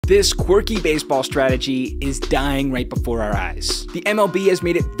This quirky baseball strategy is dying right before our eyes. The MLB has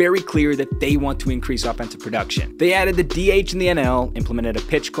made it very clear that they want to increase offensive production. They added the DH in the NL, implemented a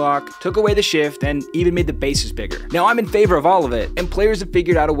pitch clock, took away the shift, and even made the bases bigger. Now I'm in favor of all of it, and players have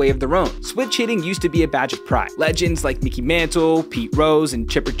figured out a way of their own. Switch hitting used to be a badge of pride. Legends like Mickey Mantle, Pete Rose, and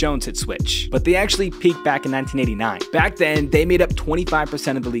Chipper Jones hit switch, but they actually peaked back in 1989. Back then, they made up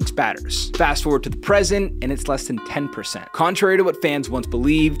 25% of the league's batters. Fast forward to the present, and it's less than 10%. Contrary to what fans once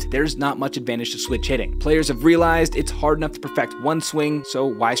believed, there's not much advantage to switch hitting. Players have realized it's hard enough to perfect one swing, so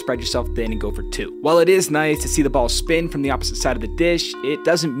why spread yourself thin and go for two? While it is nice to see the ball spin from the opposite side of the dish, it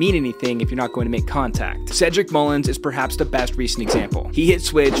doesn't mean anything if you're not going to make contact. Cedric Mullins is perhaps the best recent example. He hit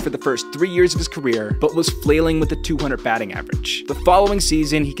switch for the first 3 years of his career, but was flailing with a 200 batting average. The following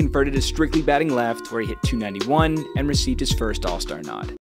season, he converted to strictly batting left, where he hit .291 and received his first All-Star nod.